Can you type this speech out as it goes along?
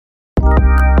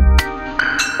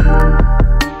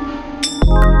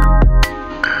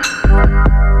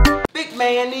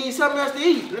something else to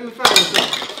eat. Let me find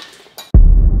something.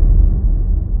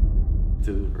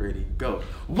 2, ready, go.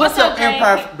 What's up,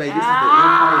 Empire? Baby, this is the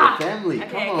Empire family. Okay,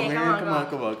 come on, man.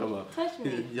 Come on. Touch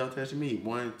me. Y'all touch me.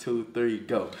 1, 2, 3,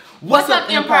 go. What's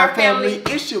up, Empire family?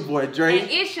 It's your boy, Dre.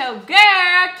 And it's your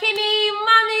girl, Kenny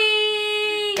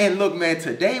Mommy. And look, man,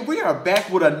 today we are back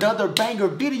with another banger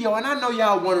video. And I know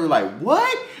y'all wondering, like,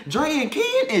 what? Dre and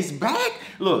Ken is back?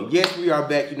 Look, yes, we are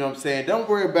back, you know what I'm saying? Don't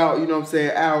worry about, you know what I'm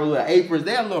saying, our little aprons.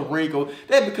 They're a little wrinkled.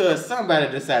 That's because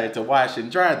somebody decided to wash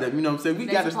and dry them, you know what I'm saying? We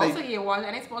got to stay. They're supposed to get washed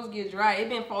and they're supposed to get dry. It's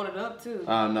been folded up, too.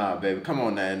 Oh, nah, baby. Come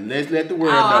on now. Let's let the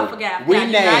world know. I forgot. We You're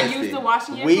nasty. not used to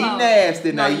washing your clothes. We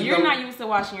nasty. Now, no, you you're know, not used to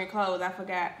washing your clothes. I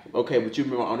forgot. Okay, but you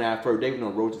remember on our first day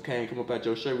when roaches came, come up out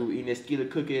your shirt, we were eating that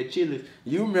skillet cookie at Chili's.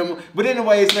 You remember? But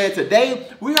anyways, man, today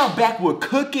we are back with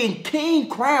cooking king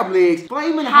crab legs,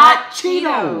 flaming hot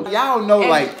Cheetos. Y'all know,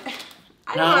 like,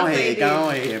 go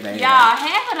ahead, man. Y'all,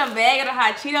 half of the bag of the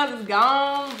hot Cheetos is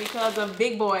gone because of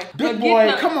Big Boy. Big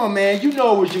Boy, come on, man. You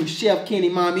know it was you, Chef Kenny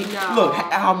Mommy. No. Look,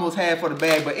 I almost had for the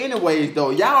bag. But anyways,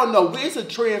 though, y'all know it's a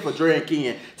trend for Dre and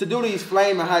Ken to do these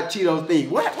flaming hot Cheetos things.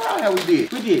 What all we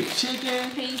did? We did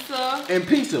chicken. Pizza. And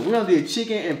pizza. We done did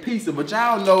chicken and pizza. But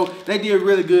y'all know they did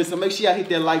really good. So make sure y'all hit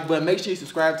that like button. Make sure you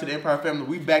subscribe to the Empire family.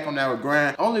 We back on our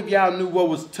grind. Only if y'all knew what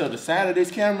was to the side of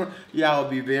this camera, y'all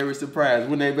would be very surprised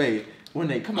when they made.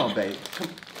 Come on, babe.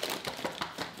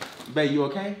 Babe, you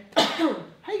okay?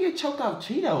 How you get choked off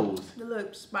Cheetos? The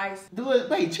little spice.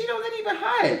 Babe, Cheetos ain't even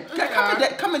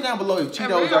hot. Comment down below if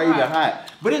Cheetos are even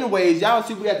hot. But anyways, y'all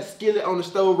see we got the skillet on the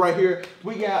stove right here.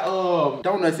 We got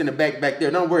donuts in the back there.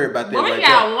 Don't worry about that right there. We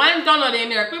got one donut in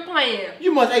there. Quit playing.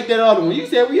 You must ate that other one. You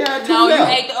said we had 2 left. No, you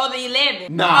left. ate the other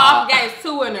 11. Nah. Oh, I forgot it's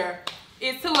 2 in there.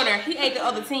 It's 2 in there. He ate the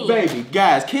other 10. Baby,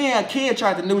 guys, Ken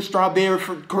tried the new strawberry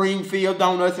cream filled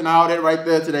donuts and all that right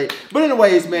there today. But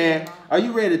anyways, man, are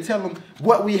you ready to tell them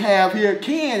what we have here?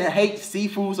 Ken hates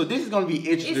seafood, so this is going to be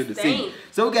interesting to see.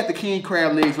 So we got the king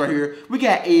crab legs right here. We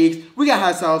got eggs. We got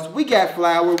hot sauce. We got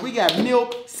flour. We got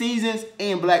milk, seasons,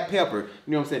 and black pepper. You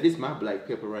know what I'm saying? This is my black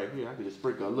pepper right here. I can just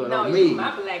sprinkle a little on me. No,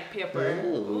 my black pepper.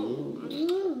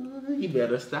 You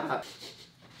better stop.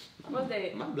 What's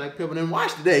that? My black pepper didn't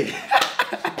wash today.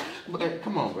 But,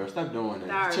 come on, bro. Stop doing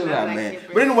that. Sorry, chill out, man.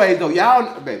 Pepper. But anyways, though,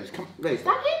 y'all, baby, stop hitting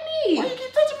me. Why you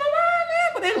keep touching my line, man?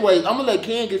 But anyways, I'm gonna let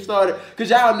Ken get started. Because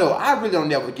y'all know, I really don't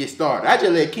never get started. I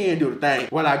just let Ken do the thing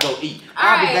while I go eat.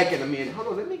 I'll be back in a minute. Hold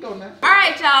on, let me go now. All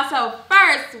right, y'all. So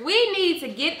first, we need to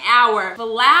get our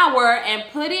flour and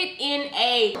put it in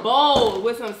a bowl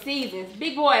with some seasons.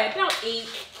 Big Boy, don't eat.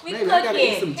 We cooking. I gotta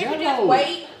eat some Jello. Can you just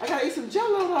wait? I gotta eat some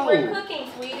Jello though. We're cooking,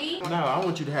 sweetie. No, I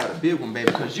want you to have the big one,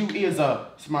 baby, because you is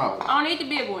a small one. I don't need the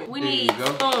big one. We need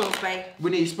spoons, babe. We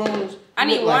need spoons? I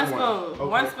need one spoon. Okay.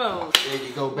 One spoon. There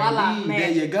you go, baby. Voila, there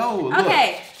you go. Look.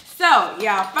 Okay, so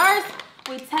y'all, first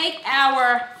we take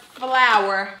our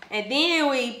flour and then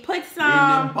we put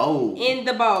some in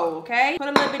the bowl, okay? Put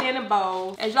a little bit in the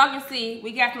bowl. As y'all can see,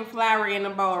 we got some flour in the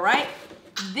bowl, right?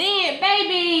 Then,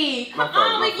 baby, come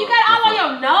on, you got all on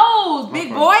your nose, big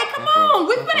boy. Come on,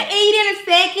 we're gonna eat in a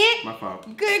second. My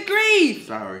fault. Good grief.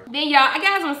 Sorry. Then, y'all, I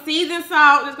got some seasoned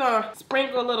salt. Just gonna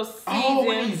sprinkle a little season. Oh,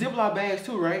 we need Ziploc bags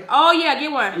too, right? Oh, yeah,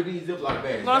 get one. We need Ziploc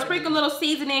bags. Gonna sprinkle a little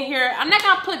seasoning here. I'm not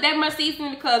gonna put that much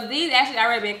seasoning because these actually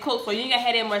already been cooked, so you ain't gotta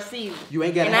have that much seasoning. You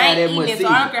ain't gotta have that much seasoning.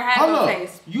 So I don't care how Hold it up.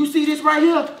 tastes. You see this right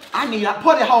here? I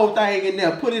put the whole thing in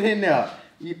there. Put it in there.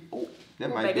 That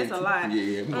might be that's a lot.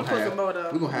 Yeah, we're gonna have some more though.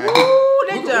 We're gonna have. Ooh,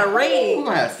 that's just red. We're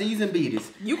gonna have seasoned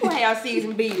beaties. You gonna have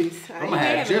seasoned beaties. I'm gonna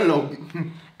have Jello.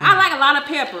 I like a lot of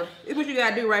pepper. It's what you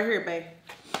gotta do right here, babe.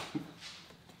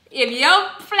 If your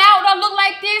flour don't look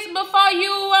like this before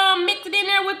you mix it in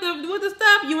there with the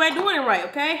stuff, you ain't doing it right,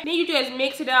 okay? Then you just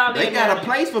mix it all in there. They got a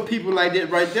place for people like that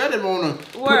right there that wanna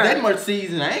put that much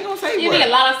seasoning. I ain't gonna say you what. need a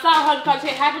lot of salt because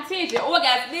you hypertension. Oh, I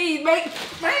got these, mate.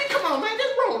 Man, come on, man,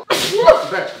 that's wrong.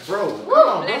 Bro, come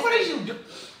on, man. What is you doing?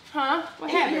 Huh? What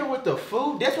happened? Here with the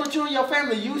food? That's what you and your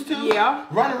family used to? Yeah.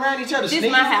 Running around each other sneezing?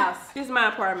 This is my house. This is my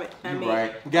apartment.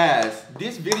 Right. Guys,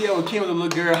 this video of Ken was a little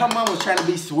girl. Her mom was trying to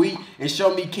be sweet and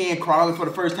show me Ken crawling for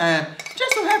the first time.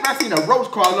 Just so happened I seen a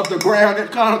roach crawling up the ground and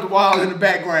crawling up the wall in the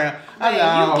background.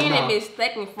 Man, you getting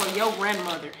mistaken for your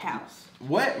grandmother's house.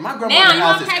 What? My grandmother's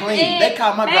house is clean. They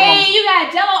call my grandma. Hey, you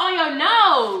got Jello on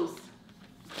your nose.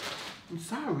 I'm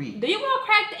sorry. Do you want to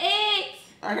crack the eggs?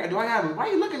 Why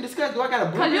you looking disgusted? Do I got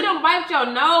a Because you don't wipe your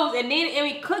nose and then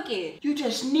we cooking. You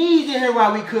just sneeze in here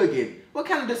while we cooking. What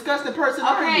kind of disgusting person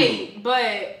are you? Okay,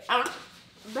 but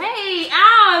Babe,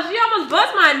 ow, she almost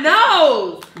bust my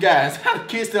nose. Guys, I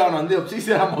kissed her on her lips. She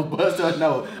said I almost bust her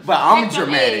nose. But I'm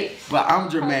dramatic.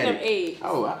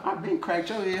 Oh, I've been cracked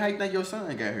your head. How you think your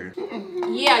son got here?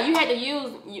 Yeah, you had to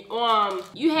use, you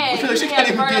had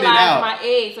fertilized my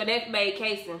eggs, so that's made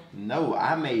casing. No,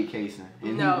 I made casing.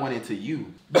 And he went into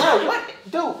you. Bro, what?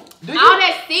 Dude, all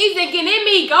that season getting in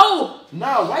me, go.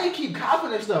 No, why you keep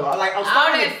coughing and stuff? Like, all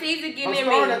that season getting in me. I'm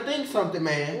starting to think something,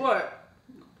 man. What?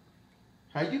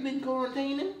 Have you been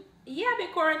quarantining? Yeah, I've been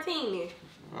quarantining.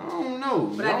 I don't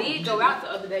know. But I did go out the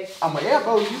other day. I'm gonna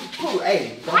elbow you.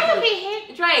 Hey, why you be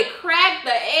hit? Dre, crack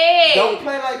the egg. Don't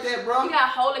play like that, bro. You got a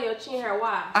hole in your chin hair.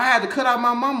 Why? I had to cut out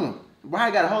my mama. Why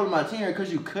I got a hold of my chin hair?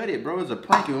 Because you cut it, bro. It's a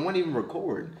plank. It wasn't even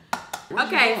recording.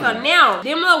 Okay, so now,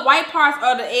 them little white parts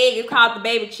of the egg is called the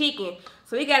baby chicken.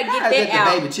 So we gotta get that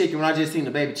out. The baby chicken when I just seen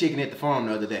the baby chicken at the farm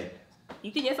the other day.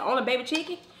 You think that's the only baby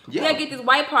chicken? Yeah. We gotta get this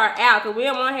white part out because we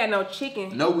don't want to have no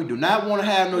chicken. No, we do not want to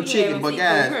have no chicken, but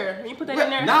guys. You put that in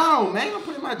there? No, man, don't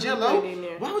put it in my Jello.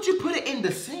 Why would you put it in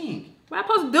the sink? What am I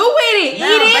supposed to do with it? Now,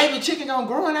 eat it? Baby chicken gonna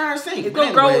grow in our sink. It's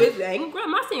gonna grow. It ain't gonna grow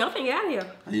in my sink. I'm finna get out of here.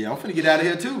 Yeah, I'm finna get out of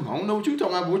here too. I don't know what you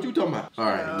talking about, but what you talking about? All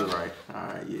right, you're right. All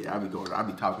right, yeah, I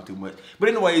be talking too much. But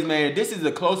anyways, man, this is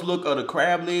a close look of the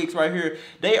crab legs right here.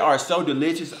 They are so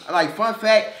delicious. Like, fun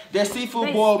fact, that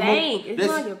seafood boil.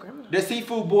 That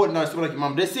seafood boil, no, it's like your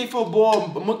mom. That seafood boil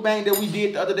mukbang that we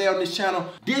did the other day on this channel.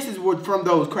 This is what from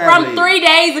those crab legs. From 3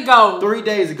 days ago. 3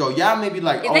 days ago. Y'all may be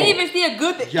like, is they even still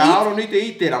good to eat? Y'all don't need to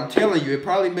eat that. I'm telling you, it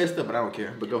probably messed up, but I don't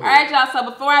care. But go ahead. All right, y'all. So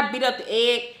before I beat up the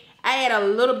egg, I add a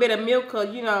little bit of milk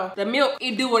because, you know, the milk,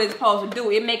 it do what it's supposed to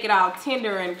do. It make it all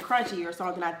tender and crunchy or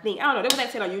something, I think. I don't know. That's what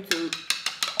they said on YouTube.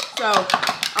 So,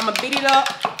 I'm going to beat it up.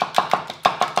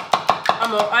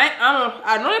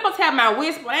 I know they're supposed to have my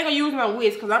whisk, but I ain't going to use my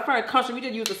whisk because I'm from the country. We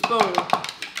just use a spoon.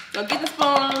 So, get the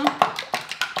spoon.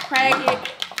 Crack it.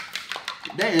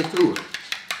 Dance to it.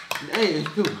 Dance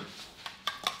to it.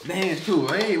 Dance to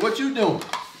it. Hey, what you doing?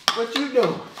 What you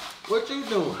doing? What you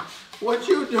doing? What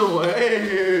you doing?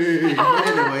 Hey.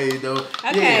 Anyway, though.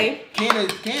 Okay. Yeah,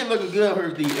 Ken looking good for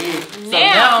the egg.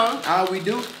 Now, all we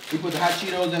do, we put the hot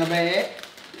Cheetos in a bag.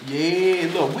 Yeah,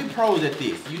 look, we pros at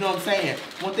this. You know what I'm saying?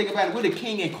 One thing about it, we're the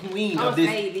king and queen of this.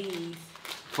 Say these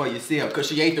for yourself, because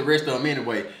she ate the rest of them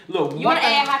anyway. Look, you want to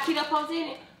add hot Cheeto puffs in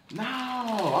it? No,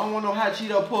 I don't want no hot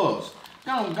Cheeto puffs.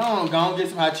 Go on, get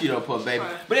some hot Cheeto puffs, baby.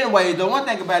 Right. But anyway, the one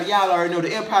thing about it, y'all already know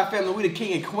the Empire family, we the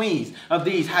king and queens of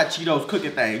these hot Cheetos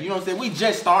cooking things. You know what I'm saying? We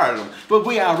just started them, but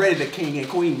we already the king and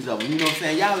queens of them. You know what I'm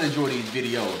saying? Y'all enjoy these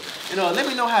videos. You know, let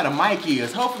me know how the mic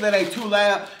is. Hopefully that ain't too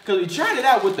loud, because we tried it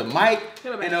out with the mic,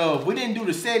 and we didn't do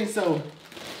the settings, so.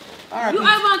 All right, you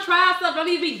always want to try stuff, don't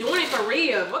even be doing it for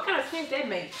real. What kind of sense that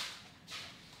makes?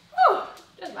 Whew,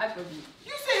 just like for you.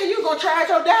 You said you was gonna try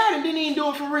your diet and didn't even do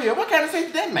it for real. What kind of sense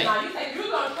did that make? No, you said you was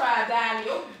gonna try diet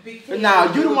your big team.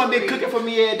 Nah, you the one been cooking for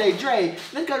me every day. Dre,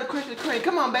 let's go to Krispy Kreme.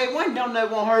 Come on, babe. One donut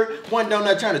won't hurt. One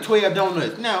donut trying to 12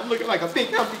 donuts. Now I'm looking like a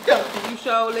big Humpty Dumpty. You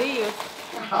sure is.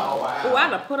 Oh, wow. Oh, I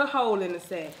done put a hole in the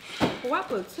sack. Oh, I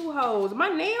put 2 holes. My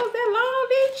nails that long,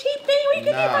 these cheap thing when you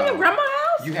get these from your grandma's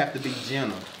house? You have to be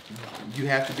gentle. You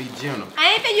have to be gentle.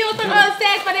 I ain't think you was put another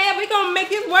sack for that. We gonna make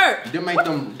this work. Don't make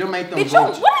them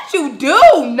what did you do?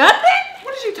 Nothing?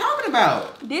 What is you talking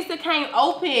about? This can't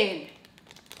open.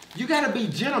 You gotta be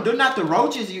gentle. They're not the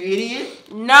roaches, you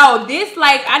idiot. No, this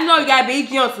like, I know you gotta be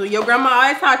gentle. Your grandma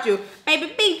always taught you,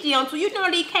 baby, be gentle. You know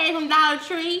these came from Dollar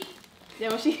Tree.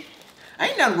 That what she...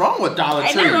 Ain't nothing wrong with Dollar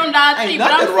Tree. Ain't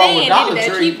nothing wrong with Dollar Tree, but I'm saying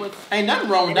that cheap. Ain't nothing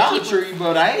wrong with Dollar Tree,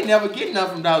 but I ain't never getting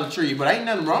nothing from Dollar Tree. But ain't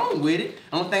nothing wrong with it.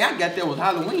 The only thing I got there was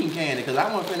Halloween candy, because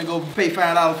I wasn't finna go pay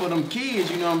 $5 for them kids,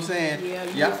 you know what I'm saying? Yeah,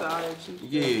 you just all that cheap.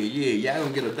 Yeah, y'all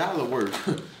gonna get $1 worth.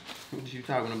 What you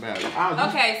talking about?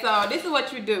 Okay, so this is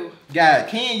what you do. Guys,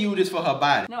 can you use this for her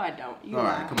body? No, I don't. All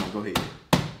right, come on, go ahead.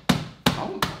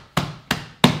 Oh.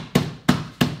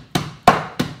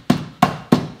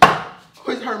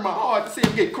 It hurt my heart to see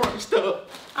him get crunched up.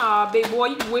 Aw, big boy,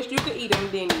 you wish you could eat them,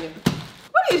 didn't you?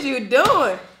 What is you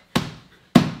doing?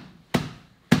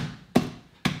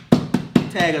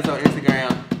 Tag us on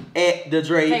Instagram at the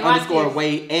Dre _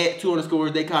 Wade at 2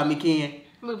 underscores. They call me Ken.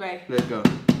 Blue Bay. Let's go.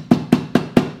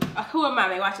 Who am I,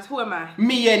 babe? Watch this. Who am I?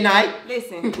 Me at night.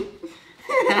 Listen. Who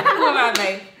am I,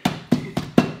 babe?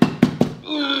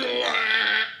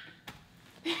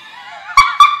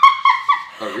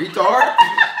 A retard?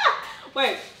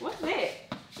 Wait, what's that?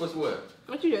 What's what?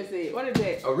 What you just said? What is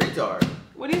that? A retard.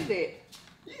 What is that?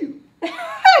 You.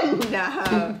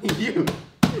 Nah. You.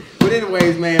 But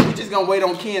anyways, man, we just gonna wait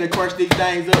on Ken to crush these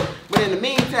things up. But in the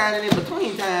meantime and in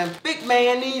between time, big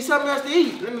man needs something else to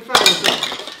eat. Let me find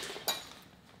something.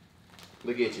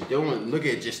 Look at you doing. Look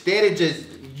at you steady.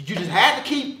 You just had to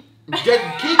keep on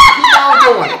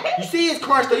doing it. You see it's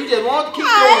crunched, so you just want to keep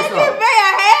doing something.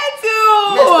 I had to.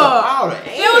 Messed up all the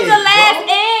eggs, it was the last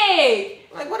egg.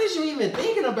 Like, what is you even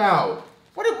thinking about?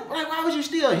 Why was you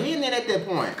still hitting it at that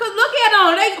point? Cause look at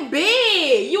them, they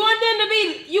big. You want them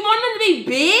to be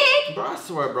big? Bro, I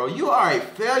swear, bro, you are a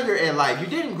failure at life. You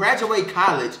didn't graduate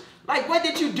college. Like, what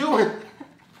did you do?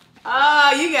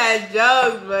 Oh, you got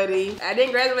jokes, buddy. I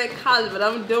didn't graduate college, but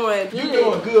I'm doing good. You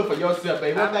doing good for yourself,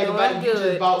 baby. One thing about it, you good.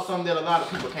 just bought something that a lot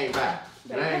of people can't buy.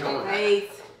 But I ain't gonna lie.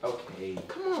 Okay,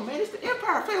 come on, man. It's the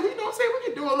Empire family. You know what I'm saying? We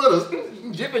can do a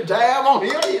little jib and jab on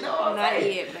here. You know what I'm saying?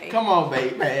 Not yet, baby. Come on,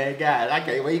 baby, man. God, I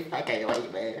can't wait,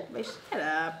 man. Babe, shut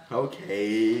up.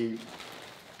 Okay.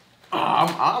 Oh,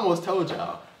 I almost told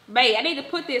y'all. Babe, I need to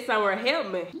put this somewhere.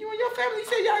 Help me. You and your family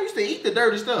said y'all used to eat the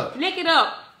dirty stuff. Lick it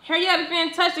up. Hurry up if you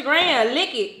didn't touch the ground.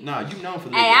 Lick it. Nah, you known for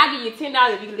licking. Hey, I'll give you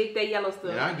 $10 if you lick that yellow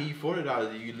stuff. And I'll give you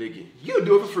 $40 if you lick it. You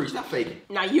do it for free. Stop faking.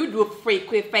 Now you do it for free.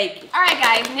 Quit faking. Alright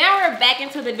guys, now we're back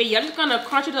into the video. I'm just gonna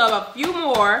crunch it up a few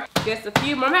more. Just a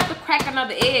few more. I'm gonna have to crack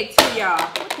another egg too, y'all.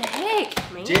 What the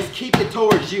heck, man? Just keep it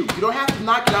towards you. You don't have to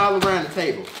knock it all around the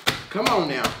table. Come on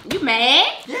now. You mad?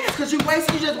 Yes, because you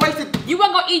just wasted. You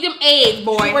weren't gonna eat them eggs,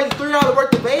 boy. You wasted $3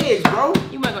 worth of eggs, bro.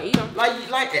 You weren't gonna eat them. Like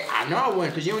I know I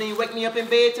wasn't, because you don't even wake me up in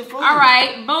bed to food.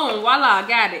 Alright, boom, voila,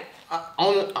 got it.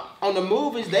 On the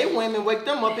movies, women wake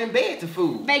them up in bed to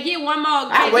food. Babe, get one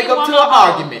more. I wake up to an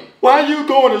argument. Why are you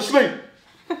going to sleep?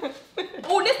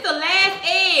 Oh, this the last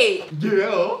egg.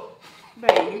 Yeah.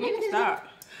 Babe, you need to stop.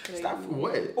 Stop for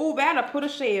what? Oh, babe, I done put a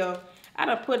shell. I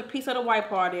done put a piece of the white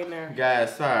part in there.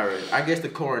 Guys, sorry. I guess the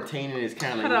quarantining is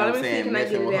kind of, you know what I'm saying,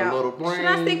 messing with her little brain. Should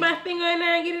I stick my finger in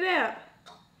there and get it out?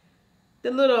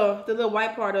 The little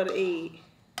white part of the egg.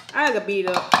 I gotta beat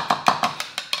it up.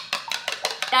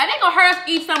 Now, they gonna hurt us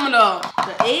eat some of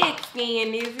the egg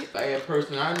skin, is it? Bad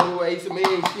person I knew ate some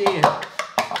egg skin.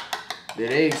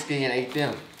 That egg skin ate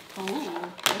them. Ooh,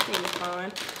 that seems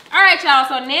fun. Alright, y'all,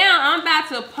 so now I'm about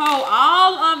to pour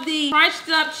all of the crunched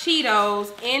up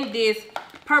Cheetos in this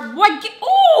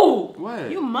ooh! What?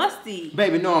 You musty.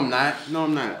 Baby, no I'm not. No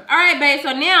I'm not. Alright, babe,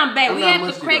 so now, babe, we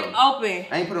have to crack open.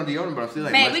 I ain't put on deodorant, but I'm still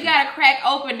like babe, musty. we gotta crack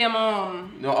open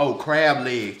them crab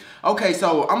legs. Okay,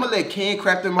 so I'm gonna let Ken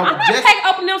crack them open. I'm gonna take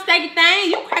open them steaky things.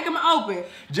 You crack them open.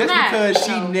 Just because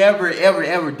she never,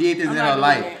 ever did this in her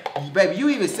life. Baby, you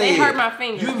even said it hurt my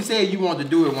fingers. You even said you wanted to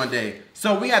do it one day.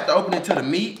 So we have to open it to the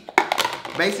meat,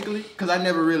 basically, because I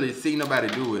never really seen nobody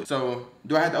do it. So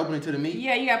do I have to open it to the meat?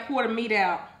 Yeah, you gotta pour the meat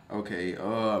out. Okay,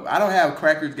 I don't have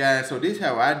crackers, guys, so this is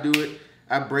how I do it.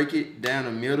 I break it down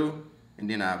the middle, and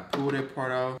then I pull that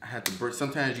part off. I have to break,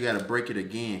 sometimes you gotta break it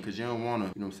again, because you don't wanna,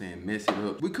 you know what I'm saying, mess it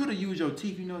up. We could have used your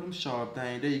teeth, you know, them sharp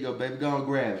things. There you go, baby, go and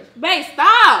grab it. Babe,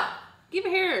 stop. Give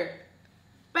it here.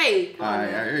 Babe, come on. All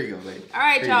right, here you go, baby. All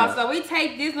right, y'all, so we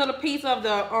take this little piece of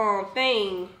the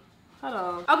thing. Hold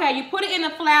on. Okay, you put it in the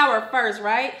flour first,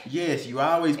 right? Yes, you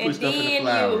always put stuff in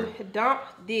the flour. And then you dump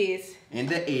this. In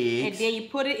the eggs. And then you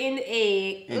put it in the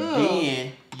egg. And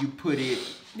then you put it...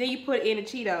 Then you put it in the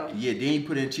Cheetos. Yeah, then you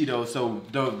put it in Cheetos. So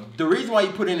the reason why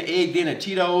you put in the egg, then the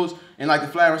Cheetos, and like the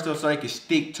flour and stuff, so they can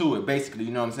stick to it, basically,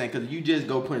 you know what I'm saying? Because you just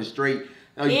go put it straight...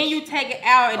 Then you take it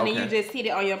out and then you just sit it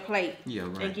on your plate. Yeah,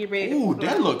 right. And get ready to Ooh,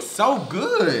 that looks so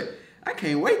good. I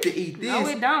can't wait to eat this. No,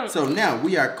 it don't. So now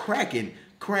we are cracking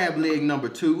crab leg number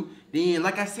 2. Then,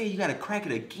 like I said, you gotta crack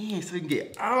it again so you can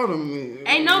get all the meat.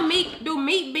 Ain't no meat. Do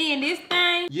meat be in this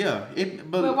thing? Yeah,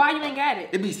 but why you ain't got it?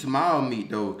 It be small meat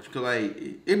though, cause like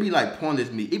it be like pointless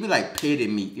meat. It be like petty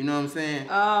meat. You know what I'm saying?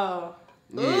 Oh.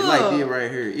 Yeah, like this right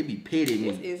here. It be petty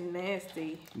meat. This is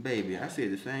nasty. Baby, I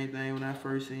said the same thing when I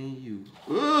first seen you.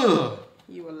 Ugh.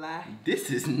 You a lie. This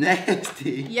is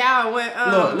nasty. Y'all went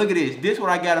look at this. This what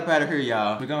I got up out of here,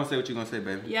 y'all. We gonna say what you gonna say,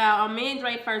 baby. Y'all, on me and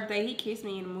Drake's first day, he kissed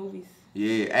me in the movies.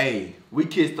 Yeah, hey, we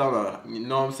kissed on you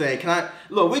know what I'm saying?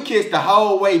 We kissed the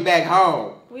whole way back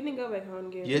home. We didn't go back home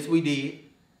again. Yes, we did.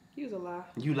 You was a lie.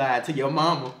 You lied to your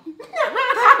mama.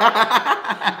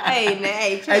 Hey,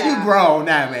 hey, you grown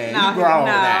now, man. You grown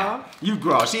now. You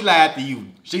grown. She lied to you.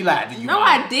 She lied to you. No,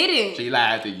 mama. I didn't. She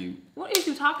lied to you. What is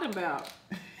you talking about?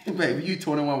 Baby, you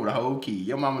 21 with a whole key.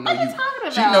 Your mama know what you. What you talking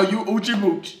about? She know you oochie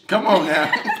mooch. Come on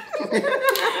now.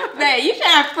 Babe, you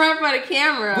trying to front for the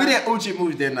camera. We didn't oochie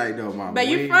mooch that night though, mama. Babe,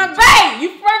 you front for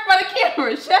the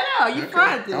camera. Shut up. You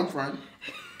fronted. I'm front.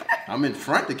 I'm in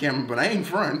front of the camera, but I ain't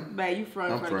front. Babe, you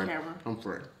front for the camera. I'm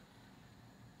front.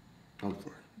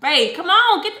 Babe, come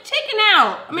on, get the chicken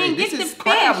out. I mean, babe, get the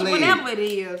fish, whatever it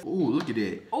is. Ooh, look at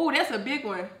that. Ooh, that's a big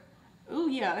one. Ooh,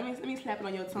 yeah. Let me slap it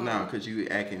on your tongue. No, because you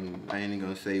acting, I ain't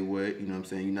gonna say what, you know what I'm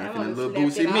saying? You're not gonna little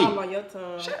boost me. All on your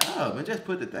tongue. Shut up, man. Just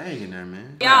put the thing in there,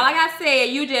 man. Y'all, like I said,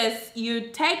 you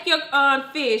take your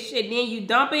fish and then you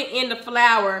dump it in the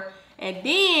flour. And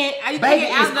then you take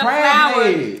it out of the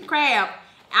flour. Crab.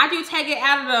 After you take it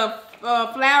out of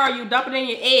the flour, you dump it in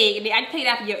your egg. And then after you take it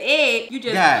out of your egg, you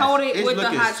just coat it with the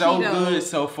hot Cheetos. It's looking so good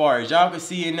so far. As y'all can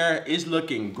see in there, it's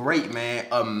looking great, man.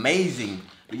 Amazing.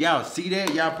 Y'all see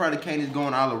that? Y'all probably can't just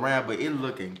going all around, but it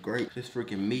looking great. This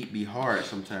freaking meat be hard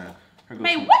sometimes.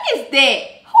 Man, what is that?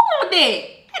 Who want that?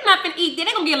 They're not gonna eat that.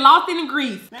 They're gonna get lost in the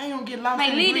grease. They ain't gonna get lost in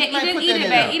the grease. Man, just eat it,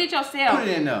 babe. Eat it yourself. Put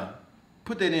it in there.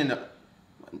 Put that in there.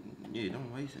 Yeah,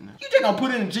 don't waste it now. You just gonna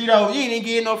put it in Cheetos. You ain't even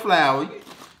getting no flour.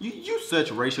 You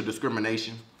such racial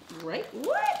discrimination. Right?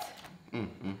 What?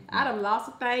 I done lost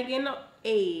a thing in the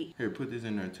egg. Here, put this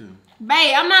in there too.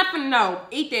 Babe, I'm not finna know.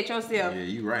 Eat that yourself. Yeah,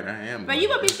 you right. I am. But you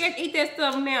gonna be scared to eat that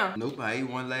stuff now. Nope, I ate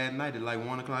one last night at like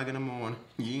 1 o'clock in the morning.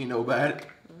 You ain't know about it.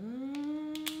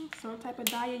 Some type of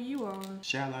diet you on.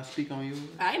 Shall I speak on yours?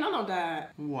 I ain't on no diet.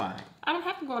 Why? I don't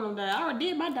have to go on no diet. I already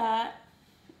did my diet.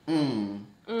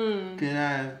 Can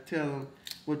I tell them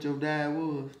what your diet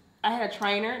was? I had a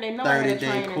trainer. They know I had a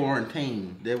trainer. 30-day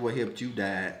quarantine. That what helped you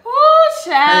diet. Ooh,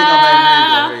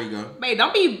 child. There you go. Babe,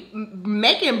 don't be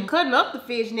cutting up the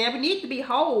fish now. It needs to be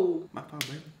whole. My fault,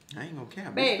 baby. I ain't gonna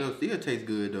cap. Babe, It still tastes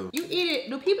good though. You eat it.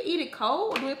 Do people eat it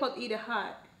cold or do they supposed to eat it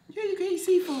hot? Yeah, you can eat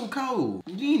seafood cold.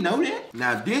 You didn't know that?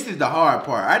 Now this is the hard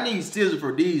part. I need scissors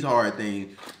for these hard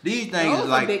things. These things Those is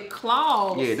like big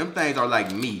claws. Yeah, them things are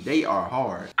like meat. They are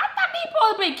hard. I thought these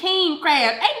supposed to be king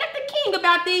crab. Ain't nothing king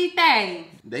about these things.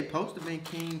 They supposed to be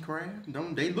king crab.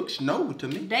 Don't they look snow to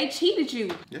me? They cheated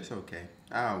you. That's okay.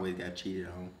 I always got cheated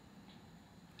on.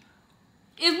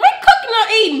 Is we cooking or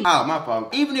eating? Oh, my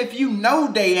fault. Even if you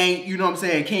know they ain't, you know what I'm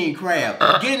saying, king crab,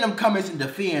 getting them comments and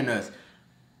defending us.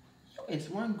 It's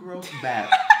one gross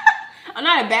bastard. I'm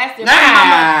not a bastard.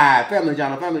 Nah, family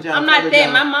channel. I'm not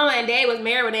that. My mama and dad was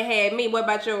married when they had me. What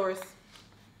about yours?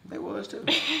 They was too.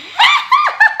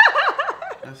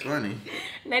 That's funny.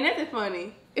 Ain't nothing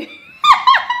funny.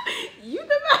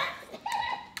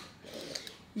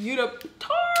 You the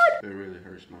tard. It really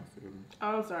hurts my feelings.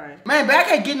 Oh, I'm sorry. Man, but I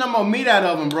can't get no more meat out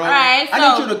of them, bro. Alright, so I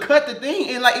need you to cut the thing,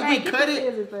 and like if hey, we cut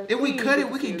it,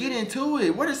 we can scissors. get into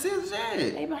it. Where the scissors at?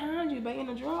 They behind you, babe, in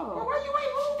the drawer. Well, why you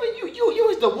ain't moving? You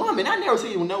is the woman. I never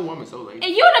seen you with no woman so late.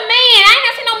 And you the man. I ain't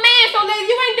never seen no man so late.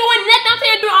 You ain't doing nothing. I'm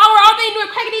saying doing all thing doing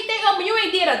cracking these things up, but you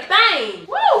ain't did a thing.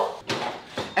 Woo!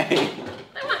 Hey.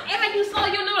 I want to act like you saw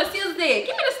you know the scissors there.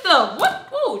 Give me the stuff. What?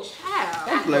 Ooh, child.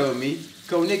 Don't play with me.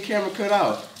 Cause when that camera cut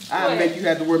off, I'll make you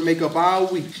have to wear makeup all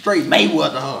week. Straight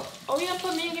Mayweather, huh? Oh, you gonna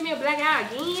put me and give me a black eye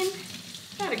again?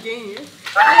 Not again.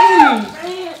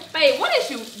 Man. Babe, what is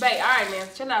you? Babe, alright, man.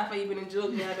 Chill out for you been in jail.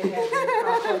 I've been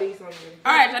having police on you.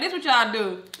 Alright, so this what y'all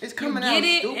do. It's coming out stupid.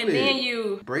 You stupid. get it, and then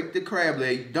you break the crab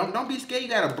leg. Don't be scared. You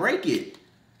gotta break it.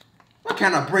 What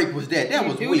kind of break was that? That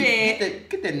was weak.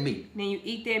 Get that meat. Then you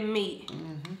eat that meat.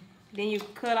 Then you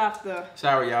cut off the.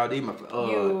 Sorry, y'all. These my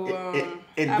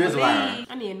Invisalign.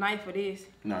 I need a knife for this.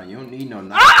 No, you don't need no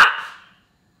knife. Ah!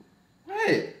 What?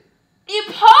 It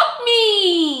poked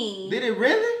me. Did it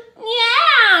really?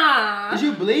 Yeah. Did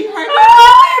you bleed right now?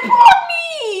 Oh, it poked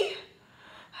me.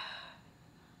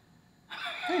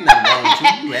 Ain't nothing wrong with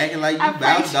you. You acting like you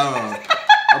bounced on.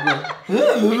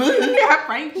 I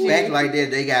pranked you. You act like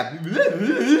that. They got.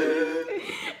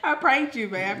 I pranked you,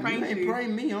 man. I pranked you. You ain't prank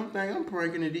me. I'm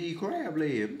pranking the D crab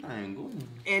leg. I ain't going.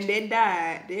 And they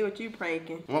died. They what you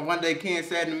pranking. One day Ken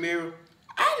sat in the mirror.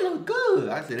 I look good.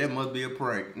 I said, that must be a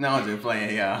prank. No, I'm just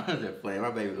playing, y'all. I'm just playing.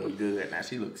 My baby look good. Now,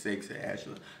 she looks sexy,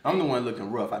 actually. I'm the one looking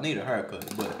rough. I need a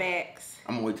haircut, but facts.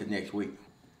 I'm going to wait till next week.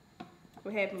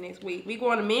 What happened next week? We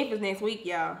going to Memphis next week,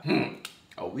 y'all.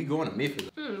 Oh, we going to Memphis.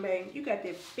 Babe, you got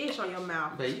that fish on your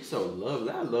mouth. Babe, you so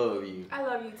lovely. I love you. I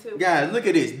love you, too. Guys, look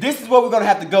at this. This is what we're going to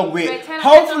have to go with. Babe,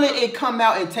 hopefully, it come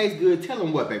out and taste good. Tell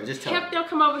them what, baby. Just tell them. Help them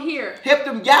come over here. Help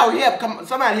them. Y'all help.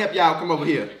 Somebody help y'all come over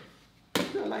here.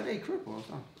 Feel like they crippled or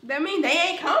something. That mean they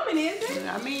ain't coming, is it?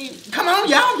 I mean, come on,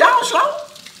 y'all slow.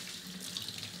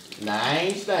 Nah, I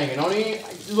ain't stinking. Don't even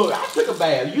look. I took a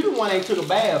bath. You the one that ain't took a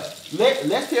bath.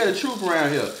 Let's tell the truth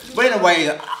around here. But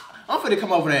anyway, I'm finna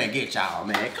come over there and get y'all,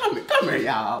 man. Come here,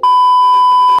 y'all.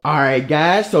 Alright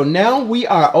guys, so now we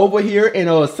are over here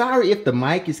and sorry if the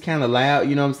mic is kind of loud,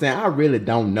 you know what I'm saying? I really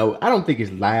don't know. I don't think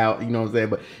it's loud, you know what I'm saying?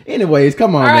 But anyways,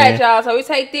 come on, man. Alright, y'all, so we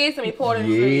take this and we pour it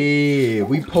in the grease. Yeah,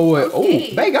 we pour it. Oh,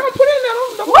 babe, don't put it in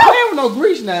there. Don't play with no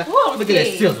grease now. Look at that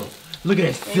sizzle. Look at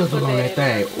that sizzle on that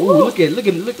thing. Oh, look at it. Look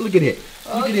at it. Look at that.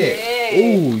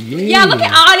 Oh yeah. Yeah, look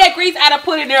at all that grease I done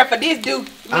put in there for this dude.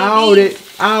 All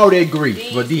that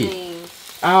grease for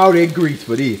this. All that grease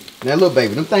for this. Now look,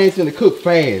 baby, them things finna cook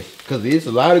fast. Cause it's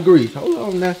a lot of grease. Hold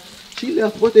on now. She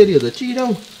left what that is, a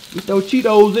Cheeto? We throw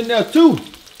Cheetos in there too.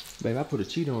 Baby, I put a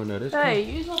Cheeto in there. That's hey,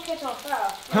 cool. you just gonna catch on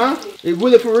fire. Huh?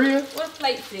 Will it for real? What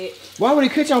plate set? Why would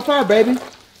it catch on fire, baby?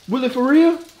 Will it for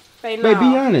real? Say no. Baby,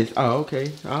 be honest. Oh,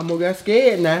 okay. I almost got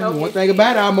scared now. Okay. One thing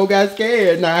about it, I almost got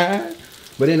scared now.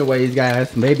 But anyways,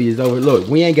 guys, maybe it's over. Look,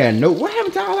 we ain't got no. What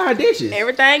happened to all our dishes?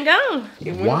 Everything gone.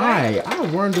 Why? I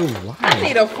wonder why. I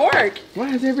need a fork.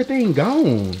 Why is everything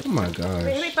gone? Oh my gosh.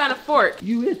 Let me find a fork.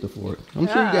 You is the fork. I'm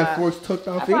sure you got forks tucked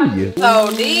off in you.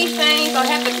 So these things don't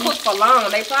have to cook for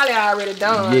long. They probably already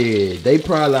done. Yeah, they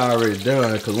probably already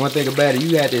done. Cause one thing about it,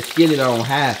 you had to skillet on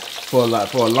high for a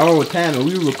long time, and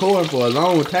we were recording for a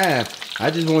long time. I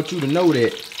just want you to know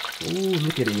that. Ooh,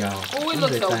 look at it, y'all. Ooh, it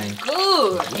looks so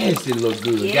good. Yes, it looks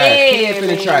good. Yeah, guys, Ken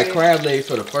finna try crab legs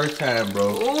for the first time,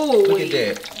 bro. Ooh. Look at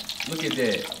that. Look at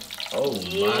that. Oh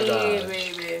my gosh.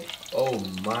 Baby. Oh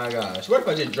my gosh. What if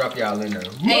I just drop y'all in there?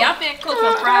 Hey, I'm finna cook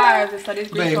some fries so this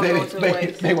grease don't go to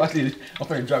waste. Baby, watch this. I'm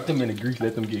finna drop them in the grease,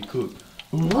 let them get cooked.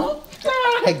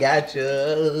 I got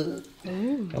you.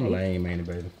 I'm lame, ain't it,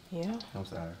 baby? Yeah. I'm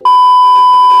sorry.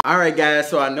 Alright guys,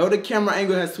 so I know the camera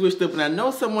angle has switched up and I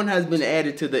know someone has been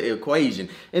added to the equation.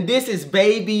 And this is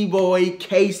baby boy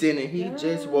Kason, and he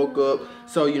just woke up.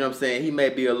 So you know what I'm saying, he may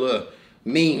be a little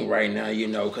mean right now, you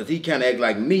know, because he kind of act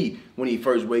like me when he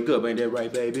first wake up. Ain't that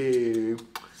right, baby?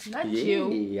 Not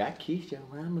you. Yeah, I kiss your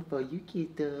mama before you kiss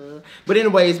her. But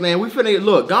anyways, man, we finna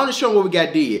look. Go on and show them what we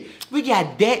got did. We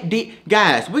got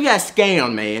guys. We got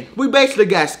scammed, man. We basically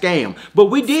got scammed,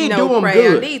 but we did do them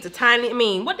good. These are tiny. I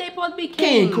mean, what they supposed to be?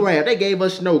 King crab. They gave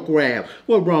us snow crab.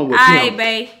 What wrong with him? him?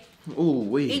 Babe. Ooh,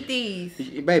 we eat these.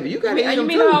 Baby, you gotta eat them too. You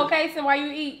mean the whole case and while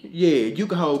you eat? Yeah, you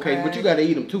can hold case, but you gotta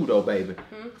eat them too, though, baby.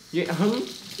 Yeah,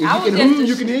 if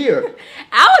you can hear.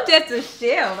 I was just a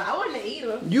chef. I wasn't an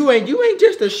eater. You ain't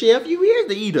just a chef. You is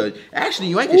the eater. Actually,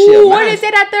 you ain't the chef. Ooh, what is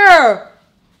that out there?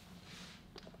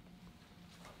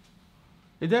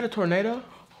 Is that a tornado?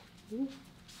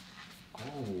 Oh,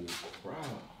 crap.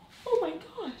 Oh my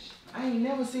gosh. I ain't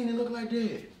never seen it look like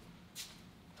that.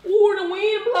 Ooh, the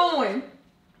wind blowing.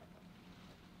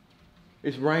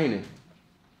 It's raining.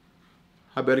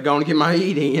 I better go and get my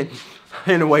heat in.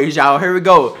 Anyways, y'all, here we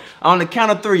go. On the count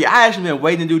of 3. I actually been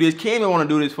waiting to do this. Kim been want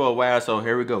to do this for a while, so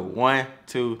here we go. 1,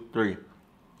 2, 3.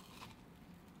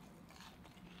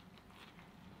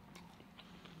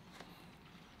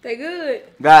 They good.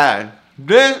 Guys,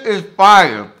 this is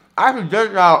fire. I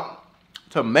suggest y'all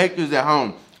to make this at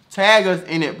home. Tag us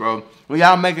in it, bro. When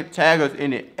y'all make it, tag us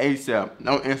in it ASAP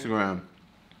on Instagram.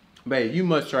 Babe, you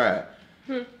must try it.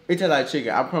 It tastes like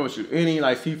chicken. I promise you. It ain't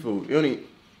like seafood. It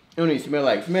don't even smell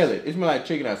it. It smells like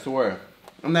chicken, I swear.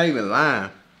 I'm not even lying.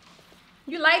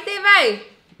 You like that, babe?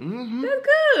 Mm-hmm. That's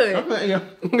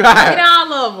good. Eat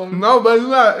all of them. No, but you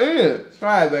gotta eat it.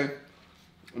 Try it, babe.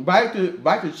 Bite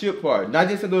the chip part. Not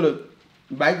just a little.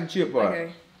 Bite the chip part.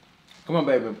 Okay. Come on,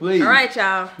 baby, please. All right,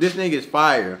 y'all. This thing is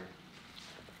fire.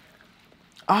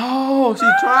 Oh, she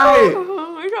tried it.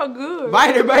 It's so good.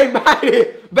 Bite it, babe. Bite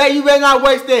it. Babe, you better not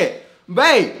waste that.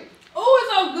 Babe. Oh,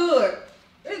 it's so good.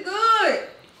 It's good.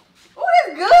 Oh,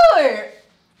 it's good.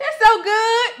 That's so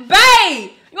good.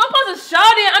 Babe, you want supposed to show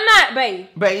them? I'm not, babe.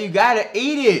 Babe, you gotta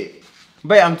eat it.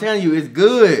 Babe, I'm telling you, it's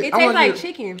good. It tastes like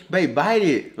chicken. Babe, bite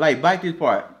it. Like, bite this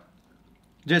part.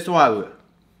 Just swallow it.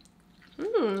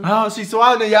 Oh, she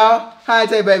swallowed it, y'all. How it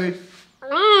taste, baby?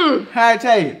 How it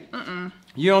taste?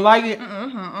 You don't like it?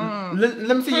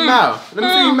 Let me see your mouth. Let me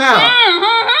see your mouth.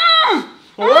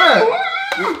 What?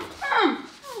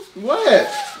 What?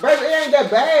 Baby, it ain't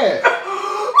that bad.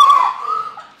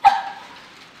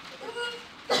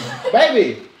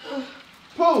 Baby.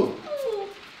 Pooh.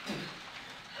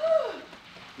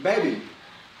 Baby.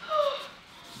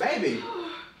 Baby.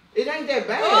 It ain't that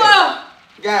bad.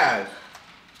 Guys,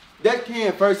 that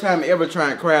Ken first time ever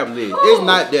trying crab legs. It's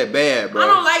not that bad, bro. I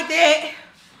don't like that.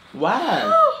 Why?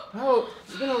 Oh,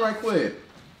 get on right quick.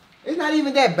 It's not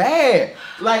even that bad.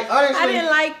 Like, honestly, I didn't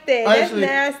like that. Honestly,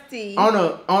 that's nasty.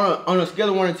 On a scale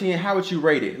of 1 to 10, how would you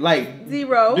rate it? Like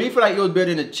 0. Do you feel like it was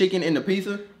better than the chicken and the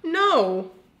pizza? No.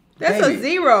 That's a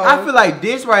 0. I feel like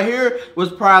this right here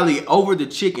was probably over the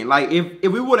chicken. Like,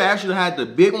 if we would have actually had the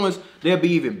big ones, they'd be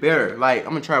even better. Like, I'm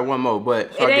gonna try one more,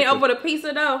 but it ain't over the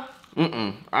pizza though.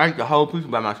 I ate the whole pizza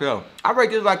by myself. I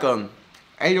rate this like a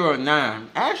 8 or a 9.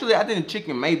 Actually, I think the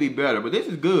chicken may be better, but this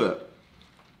is good.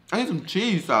 I need some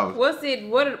cheese sauce. What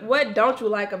don't you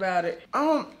like about it?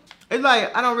 It's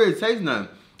like I don't really taste nothing.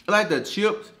 I like the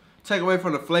chips take away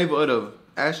from the flavor of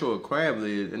actual crab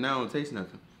legs, and I don't taste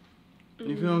nothing.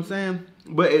 You feel what I'm saying?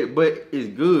 But it's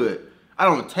good. I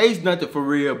don't taste nothing for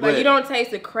real, but you don't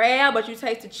taste the crab, but you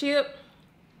taste the chip.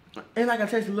 It's like I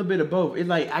taste a little bit of both. It's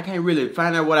like I can't really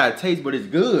find out what I taste, but it's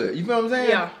good. You feel what I'm saying?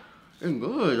 Yeah. It's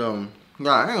good.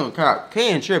 Nah, I ain't gonna cop.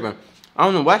 Ken tripping. I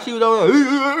don't know why she was over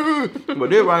there. But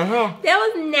this right here. That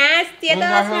was nasty. I thought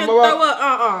I was gonna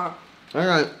throw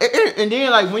up. And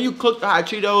then like when you cook the hot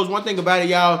Cheetos, one thing about it,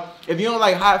 y'all, if you don't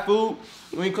like hot food,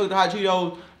 when you cook the hot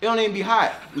Cheetos, it don't even be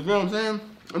hot. You feel what I'm saying?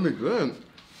 I mean, good.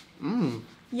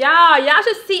 Y'all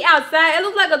should see outside. It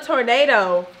looks like a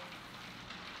tornado.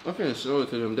 I can't show it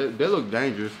to them. They look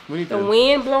dangerous. We need the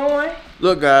wind blowing.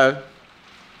 Look, guys.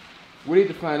 We need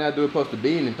to find out if it's supposed to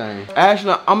be anything.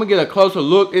 Actually, I'm gonna get a closer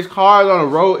look. It's cars on the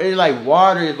road. It's like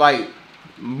water is like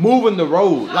moving the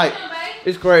road. Like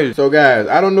it's crazy. So guys,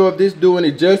 I don't know if this do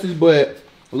any justice, but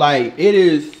like it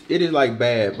is like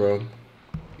bad, bro.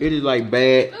 It is like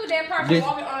bad. Look at that person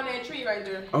walking on that tree right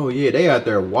there. Oh yeah, they out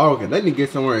there walking. They need to get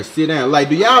somewhere and sit down. Like,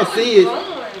 do y'all see it?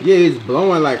 Yeah, it's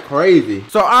blowing like crazy.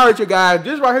 So alright, you guys,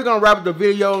 this right here gonna wrap up the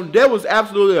video. That was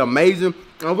absolutely amazing.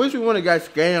 I wish we wouldn't have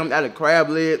got scammed out of crab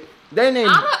leg. I'm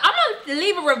gonna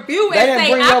leave a review and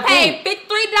say I paid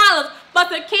 $53 for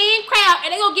some canned crab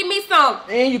and they gonna give me some.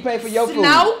 And you pay for your food.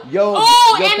 No.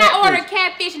 And I ordered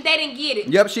catfish and they didn't get it.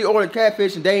 Yep, she ordered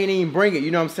catfish and they didn't even bring it,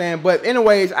 you know what I'm saying? But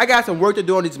anyways, I got some work to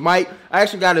do on this mic. I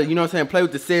actually gotta, you know what I'm saying, play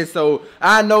with the sense, so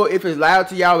I know if it's loud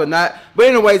to y'all or not. But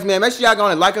anyways, man, make sure y'all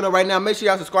gonna like it right now. Make sure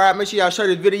y'all subscribe. Make sure y'all share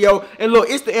this video. And look,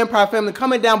 it's the Empire family.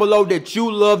 Comment down below that you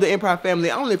love the Empire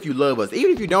family. I don't know if you love us.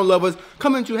 Even if you don't love us,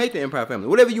 comment you hate the Empire family.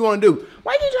 Whatever you want to do.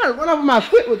 Why you trying to run over my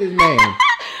foot with this man?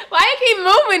 Why you keep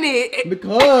moving it?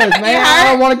 Because, man, I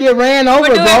don't want to get ran over,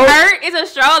 bro. It hurt? It's a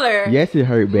stroller. Yes, it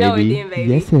hurt, baby. No, it didn't,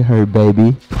 baby. Yes, it hurt,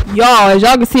 baby. Y'all, as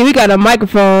y'all can see, we got a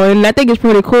microphone, and I think it's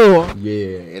pretty cool.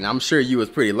 Yeah, and I'm sure you was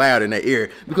pretty loud in that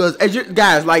ear. Because, as you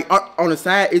guys, like, on the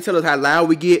side, it tells us how loud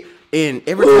we get. And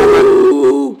every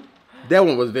time that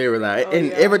one was very loud.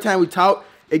 Every time we talk,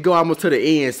 it go almost to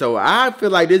the end. So, I feel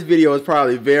like this video is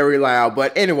probably very loud.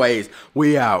 But anyways,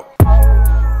 we out.